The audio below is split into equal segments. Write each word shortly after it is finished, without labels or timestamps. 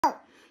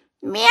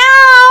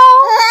Miao.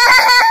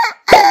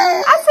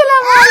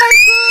 আসসালামু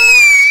আলাইকুম,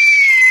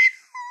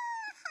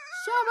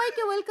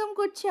 সবাইকে ওয়েলকাম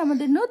করছি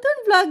আমাদের নতুন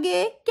ব্লগে।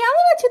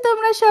 কেমন আছো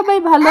তোমরা সবাই?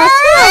 ভালো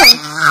আছো?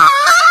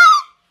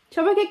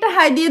 সবাইকে একটা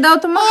হাই দিয়ে দাও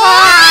তোমার।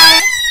 High.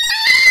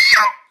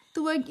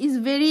 Tuba is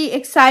very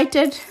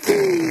excited.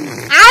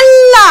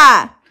 আল্লাহ,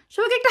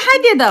 সবাইকে একটা হাই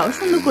দিয়ে দাও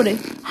সুন্দর করে।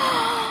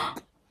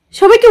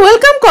 সবাইকে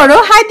ওয়েলকাম করো,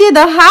 হাই দিয়ে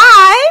দাও।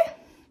 High.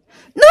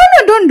 No no,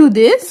 don't do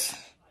this,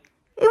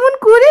 এমন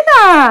করে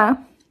না।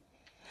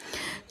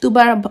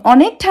 তুবার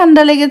অনেক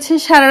ঠান্ডা লেগেছে,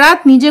 সারা রাত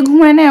নিজে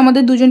ঘুমায় নাই,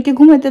 আমাদের দুজনকে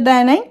ঘুমাইতে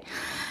দেয় নাই।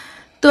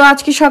 তো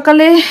আজকে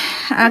সকালে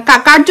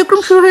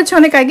কার্যক্রম শুরু হয়েছে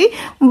অনেক আগে,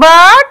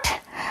 বাট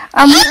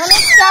আমি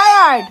অনেক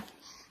টায়ার্ড।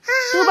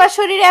 তুবার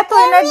শরীরে এত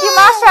এনার্জি,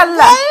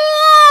 মাশাআল্লাহ।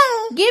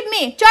 Give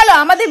me. চলো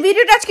আমাদের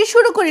ভিডিওটা আজকে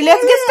শুরু করি।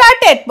 Let's get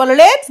started. বলো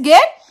লেটস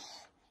গেট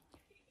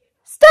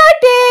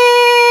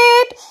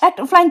স্টার্টেড।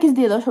 একটা ফ্লাইং কিস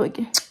দিয়ে দাও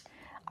সবাইকে।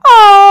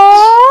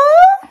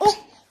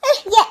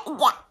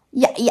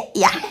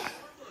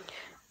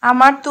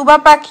 আমার তুবা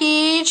পাখি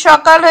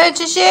সকাল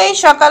হয়েছে, সেই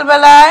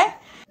সকালবেলায়।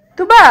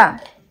 তুবা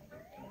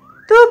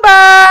তুবা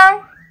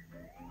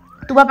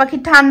তুবা পাখি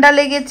ঠান্ডা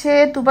লেগেছে।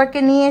 তুবাকে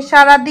নিয়ে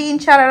সারাদিন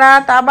সারা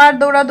রাত আবার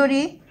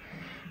দৌড়াদৌড়ি।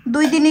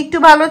 2 দিন একটু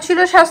ভালো ছিল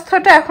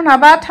স্বাস্থ্যটা, এখন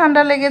আবার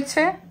ঠান্ডা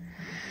লেগেছে।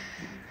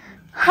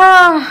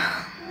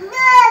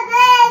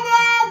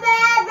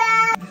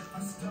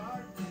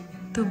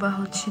 তুবা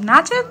হচ্ছে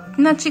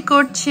নাচানাচি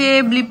করছে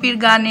ব্লিপির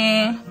গানে।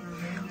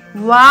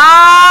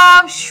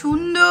 ওয়াও,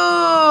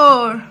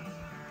 সুন্দর।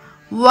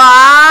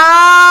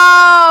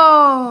 ওয়াও,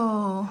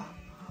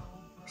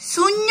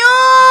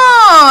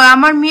 সুন্দর।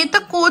 আমার মেয়েটা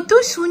কত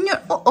সুন্দর।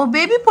 ও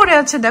বেবি পড়ে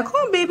আছে, দেখো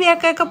বেবি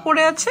একা একা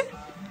পড়ে আছে।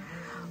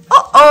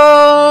 ও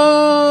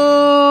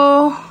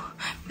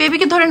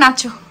বেবিকে ধরে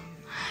নাচো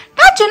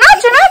নাচো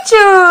নাচো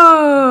নাচো।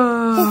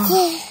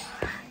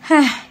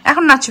 হ্যাঁ,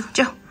 এখন নাচো,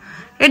 যাও।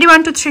 রেডি,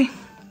 1 2 3।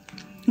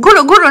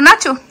 ঘুরো ঘুরো,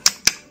 নাচো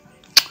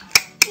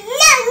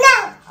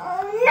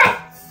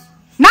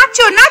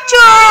নাচো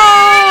নাচো।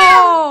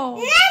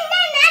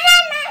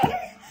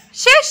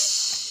 শেষ,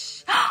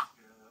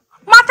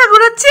 মাথা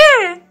ঘুরাচ্ছে।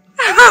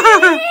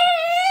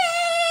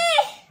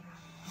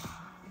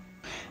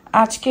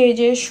 আজকে এই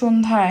যে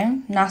সন্ধ্যায়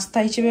নাস্তা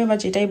হিসেবে বা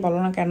যেটাই বলো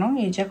না কেন,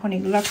 এই যে এখন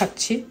এগুলা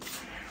খাচ্ছি,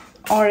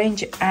 অরেঞ্জ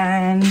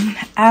অ্যান্ড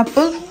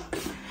অ্যাপল।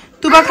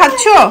 তুবা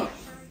খাচ্ছ?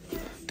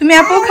 তুমি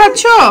অ্যাপল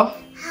খাচ্ছ?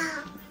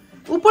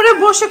 উপরে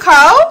বসে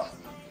খাও,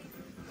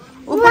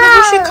 উপরে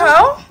বসে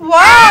খাও।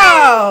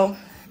 ওয়াও,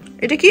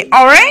 এটা কি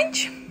অরেঞ্জ?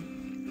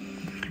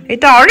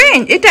 এটা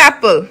অরেঞ্জ, এটা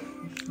অ্যাপল।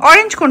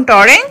 অরেঞ্জ কোনটা?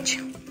 অরেঞ্জ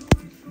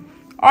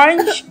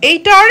অরেঞ্জ,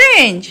 এইটা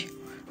অরেঞ্জ।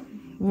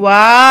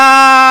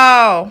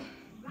 ওয়াও,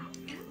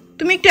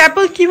 তুমি একটু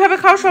অ্যাপল কিভাবে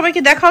খাও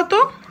সবাইকে দেখাও তো,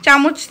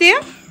 চামচ দিয়ে।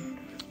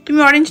 তুমি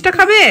অরেঞ্জটা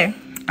খাবে?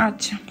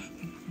 আচ্ছা।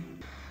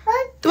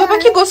 তুমি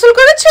কি গোসল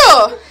করেছো?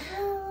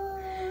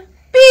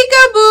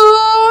 পিকাবু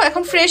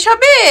এখন ফ্রেশ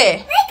হবে।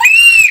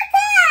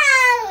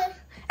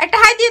 একটা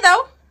হাই দিয়ে দাও,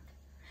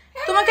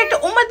 তোমাকে একটা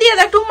উম্মা দিয়ে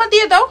দাও, একটা উম্মা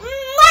দিয়ে দাও।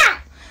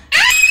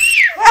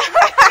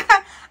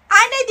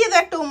 আয়নায় দিয়ে দাও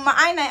একটা উম্মা,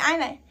 আয়নায়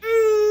আয়নায়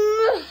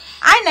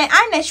আয়নায়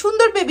আয়নায়,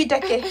 সুন্দর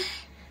বেবিটাকে।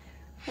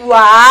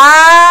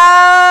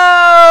 ওয়াও,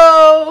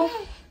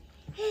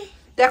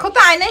 দেখো তো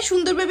আয়নায়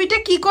সুন্দর বেবিটা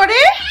কি করে।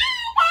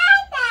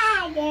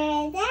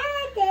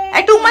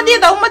 একটা উম্মা দিয়ে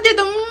দাও, উম্মা দিয়ে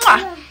দাও।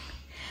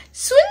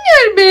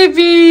 সুন্দর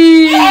বেবি।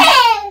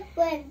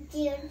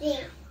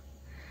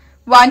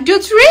 1 2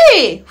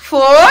 3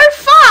 4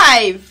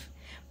 5,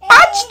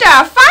 5টা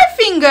 5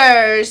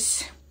 ফিঙ্গার্স।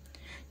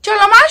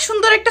 চলো মা,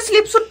 সুন্দর একটা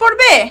স্লিপ স্যুট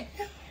পরবে।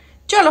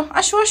 চলো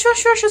আসো আসো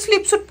আসো আসো,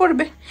 স্লিপ স্যুট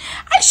পরবে।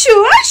 আসো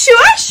আসো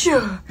আসো।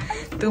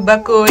 তুবা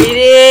কই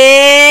রে?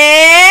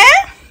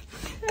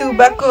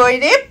 তুবা কই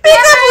রে?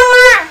 Peekaboo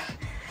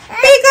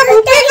peekaboo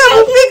peekaboo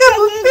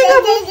peekaboo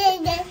peekaboo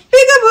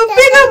peekaboo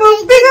peekaboo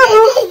peekaboo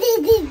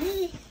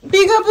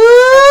peekaboo.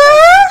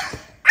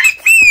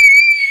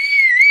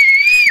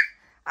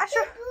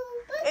 আসো,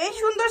 এই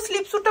সুন্দর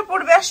স্লিপ স্যুটটা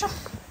পরবে, আসো।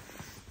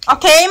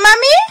 ওকে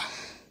মামি,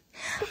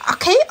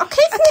 ওকে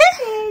ওকে ওকে,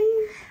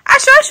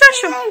 আসো আসো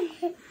আসো।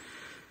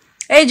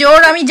 এই যে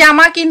ওর আমি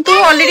জামা কিন্তু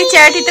অলরেডি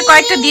চ্যারিটিতে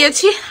কয়েকটা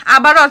দিয়েছি,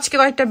 আবারও আজকে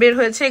কয়েকটা বের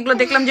হয়েছে। এগুলো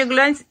দেখলাম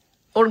যেগুলো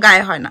ওর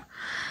গায়ে হয় না,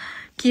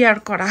 কি আর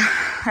করা,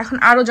 এখন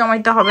আরো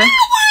জমাইতে হবে।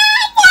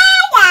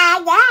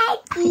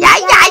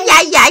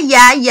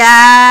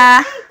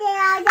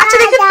 আচ্ছা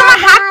দেখি তোমার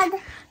হাত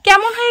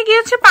কেমন হয়ে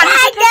গিয়েছে পানি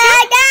থেকে।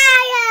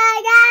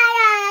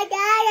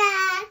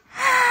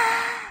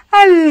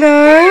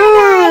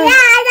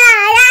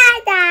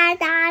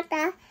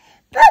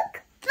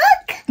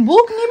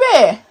 বুক নিবে?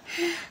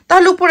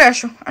 তাহলে উপরে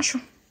আসো, আসো,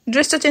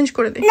 ড্রেসটা চেঞ্জ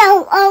করে দে।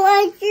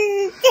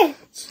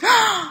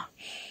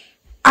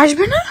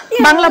 আসবে না?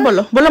 বাংলা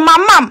বলো, বলো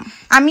মাম্মাম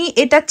আমি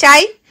এটা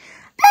চাই।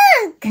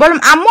 বলো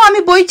আম্মু আমি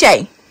বই চাই।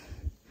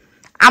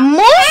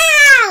 আম্মু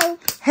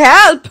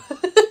হেল্প।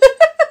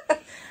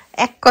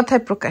 এক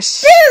কথায় প্রকাশ।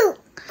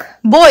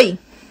 বই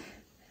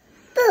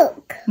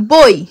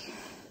বই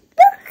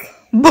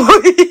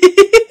বই।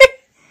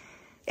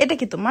 এটা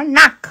কি তোমার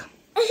নাক?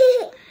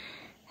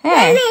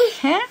 হ্যাঁ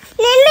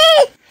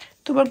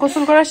তোমার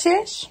গোসল করা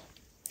শেষ?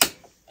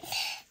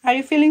 Are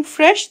you feeling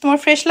fresh? তোমার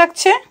ফ্রেশ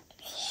লাগছে?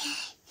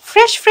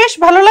 ফ্রেশ ফ্রেশ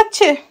ভালো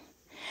লাগছে?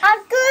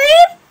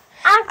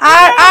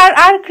 আর আর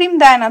আর ক্রিম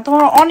দেয় না,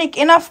 তোমার অনেক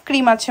এনাফ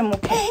ক্রিম আছে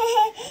মুখে,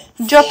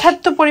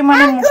 যথার্থ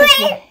পরিমাণে মুখে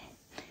ক্রিম।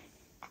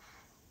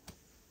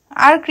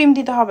 আর ক্রিম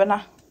দিতে হবে না,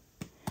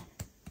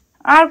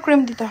 আর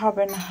ক্রিম দিতে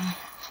হবে না।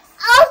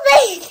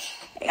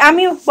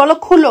 আমি বলো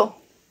খুলো,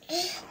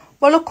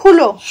 বলো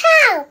খুলো,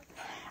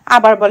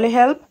 আবার বলে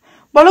হেল্প,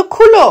 বলো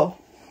খুলো,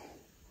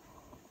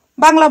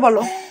 বাংলা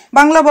বলো,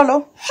 বাংলা বলো।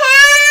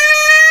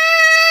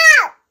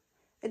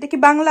 এটা কি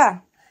বাংলা?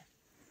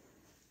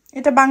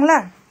 এটা বাংলা?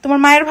 তোমার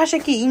মায়ের ভাষা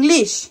কি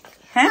ইংলিশ?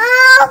 হ্যাঁ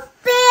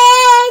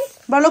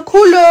বলো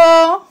খুলো।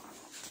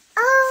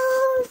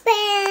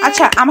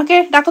 আচ্ছা আমাকে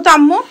ডাকো তো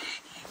আম্মু।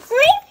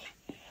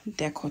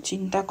 দেখো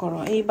চিন্তা করো,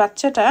 এই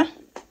বাচ্চাটা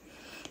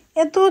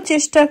এত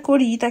চেষ্টা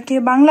করি তাকে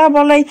বাংলা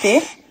বলাইতে,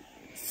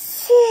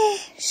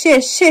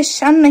 শেষ শেষ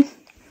আর নেই,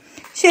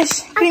 শেষ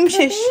ক্রিম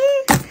শেষ।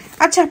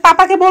 আচ্ছা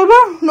পাপাকে বলবো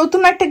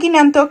নতুন একটা কিনে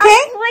আনতে, ওকে?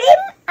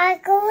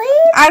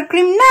 আর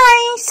ক্রিম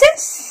নাই,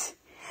 শেষ,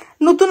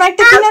 নতুন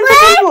একটা কিনে আনতে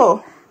বলবো।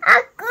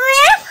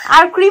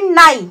 আর ক্রিম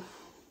নাই,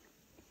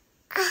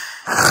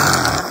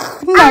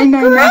 নাই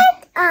নাই নাই,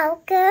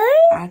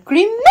 আর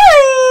ক্রিম নাই,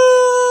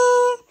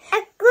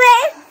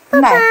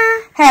 নাই।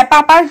 হ্যাঁ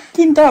পাপার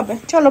কিনতে হবে,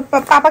 চলো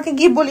পাপাকে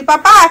গিয়ে বলি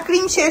পাপা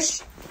ক্রিম শেষ,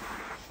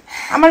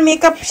 আমার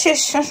মেকআপ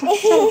শেষ, আসো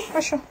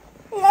আসো।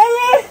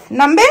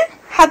 নামবে,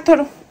 হাত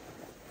ধরো,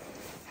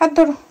 হাত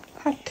ধরো,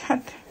 হাত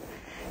হাত,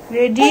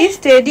 রেডি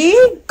স্টেডি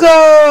গো,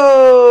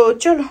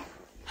 চলো।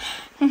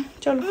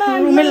 চলো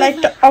রুমের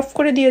লাইটটা অফ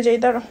করে দিয়ে যাই,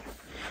 দাঁড়াও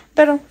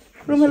দাঁড়াও,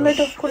 রুমের লাইট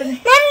অফ করে দিই।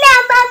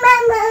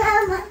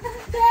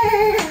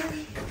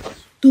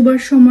 দুবার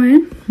সময়ে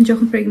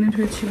যখন প্রেগনেন্ট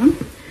হয়েছিলাম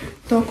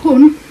তখন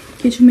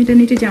কিছু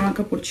মেটার্নিটি জামা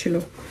কাপড় ছিল,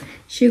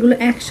 সেগুলো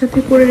একসাথে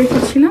করে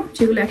রেখেছিলাম,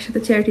 যেগুলো একসাথে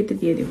চ্যারিটিতে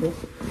দিয়ে দেব।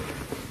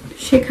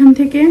 সেখান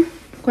থেকে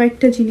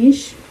কয়েকটা জিনিস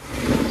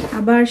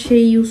আবার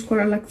সেই ইউজ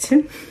করা লাগছে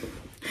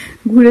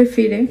ঘুরে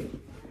ফিরে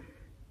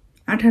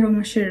 18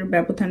 মাসের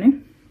ব্যবধানে।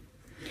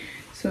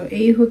 সো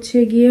এই হচ্ছে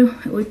গিয়ে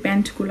ওই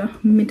প্যান্টগুলো,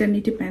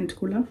 মেটার্নিটি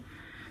প্যান্টগুলো।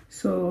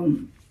 সো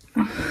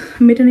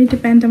মেটার্নিটি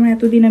প্যান্ট আমার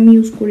এতদিন আমি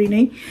ইউজ করি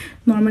নাই,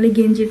 নর্মালি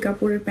গেঞ্জির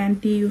কাপড়ের প্যান্ট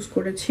দিয়ে ইউজ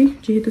করেছি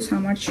যেহেতু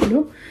সামার ছিল।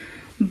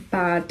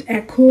 বাট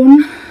এখন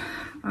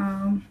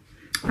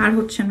আর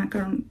হচ্ছে না,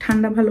 কারণ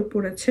ঠান্ডা ভালো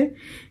পড়েছে,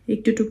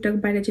 একটু টুকটাক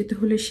বাইরে যেতে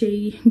হলে সেই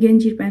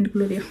গেঞ্জির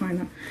প্যান্টগুলো দিয়ে হয়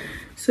না।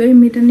 সো এই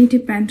মেটার্নিটি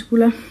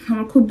প্যান্টগুলো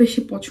আমার খুব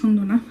বেশি পছন্দ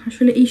না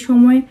আসলে। এই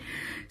সময়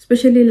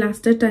স্পেশালি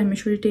লাস্টের টাইমে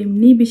শরীরটা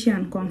এমনিই বেশি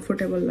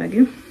আনকমফোর্টেবল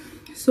লাগে।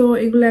 সো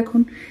এগুলো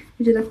এখন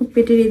এই যে দেখো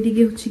পেটের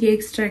এদিকে হচ্ছে কি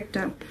এক্সট্রা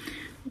একটা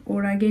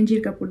ওরা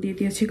গেঞ্জির কাপড় দিয়ে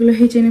দিয়েছে, এগুলো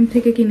H&M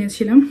থেকে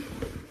কিনেছিলাম,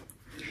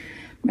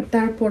 বাট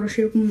তারপরও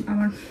সেরকম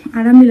আমার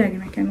আরামই লাগে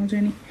না কেন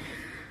জানি।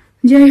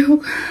 যাই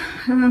হোক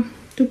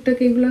টুকটাক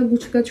এগুলো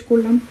গুছগাছ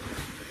করলাম।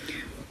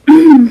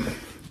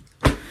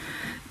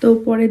 তো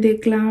পরে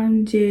দেখলাম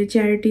যে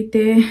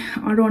চ্যারিটিতে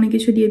আরও অনেক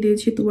কিছু দিয়ে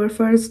দিয়েছি। তোমার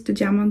ফার্স্ট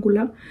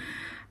জামাগুলা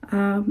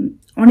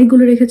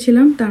অনেকগুলো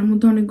রেখেছিলাম, তার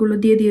মধ্যে অনেকগুলো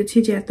দিয়ে দিয়েছি,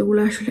 যে এতগুলো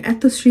আসলে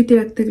এত স্মৃতি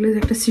রাখতে গেলে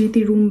একটা স্মৃতি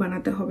রুম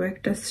বানাতে হবে,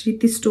 একটা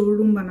স্মৃতি স্টোর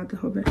রুম বানাতে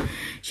হবে,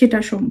 সেটা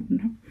সম্ভব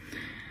না।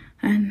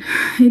 অ্যান্ড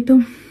এই তো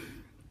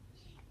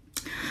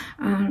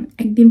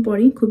একদিন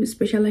পরই খুব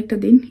স্পেশাল একটা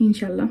দিন,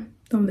 ইনশাল্লাহ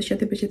তোমাদের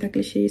সাথে বেঁচে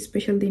থাকলে সেই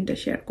স্পেশাল দিনটা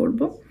শেয়ার করব।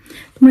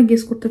 তোমরা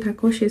গেস করতে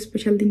থাকো সেই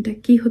স্পেশাল দিনটা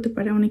কি হতে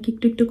পারে, অনেকে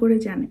একটু একটু করে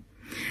জানে।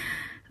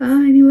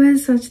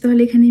 এনিওয়েজ আজ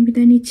তাহলে এখানেই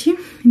বিদায় নিচ্ছি।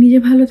 নিজে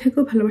ভালো থেকো,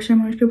 ভালোবাসার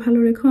মানুষকে ভালো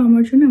রেখো,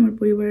 আমার জন্য আমার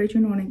পরিবারের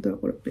জন্য অনেক দোয়া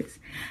করো প্লিজ।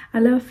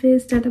 আল্লাহ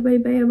হাফেজ, টাটা বাই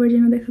বাই, আবার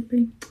যেন দেখা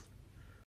পাই।